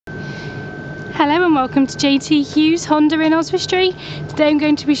Hello and welcome to JT Hughes Honda in Oswestry. Today I'm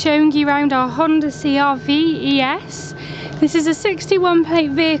going to be showing you around our Honda CR-V ES. This is a 61 plate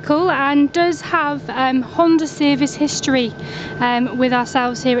vehicle and does have Honda service history with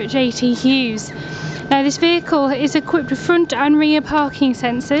ourselves here at JT Hughes. Now this vehicle is equipped with front and rear parking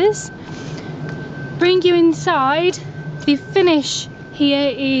sensors. Bring you inside, the finish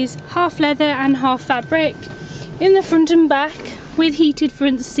here is half leather and half fabric in the front and back with heated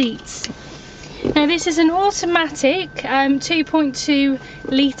front seats. Now this is an automatic 2.2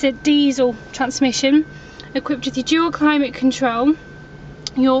 litre diesel transmission equipped with your dual climate control,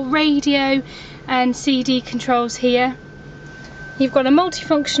 your radio and CD controls here. You've got a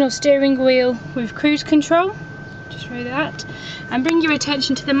multifunctional steering wheel with cruise control, just show that, and bring your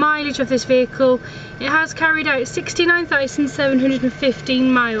attention to the mileage of this vehicle. It has carried out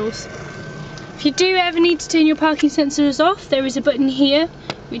 69,715 miles. If you do ever need to turn your parking sensors off, there is a button here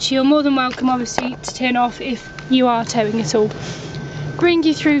which you're more than welcome obviously to turn off if you are towing at all. Bring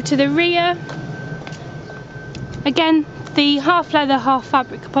you through to the rear. Again, the half leather, half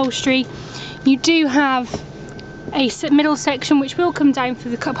fabric upholstery. You do have a middle section which will come down for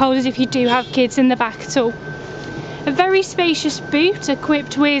the cup holders if you do have kids in the back at all. A very spacious boot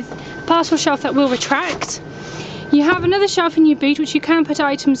equipped with a parcel shelf that will retract. You have another shelf in your boot which you can put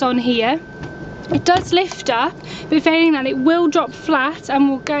items on here. It does lift up, but failing that it will drop flat and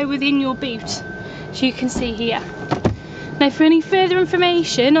will go within your boot, as you can see here. Now for any further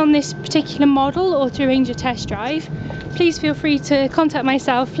information on this particular model or to arrange a test drive, please feel free to contact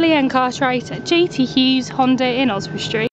myself, Leanne Cartwright at JT Hughes Honda in Oswestry.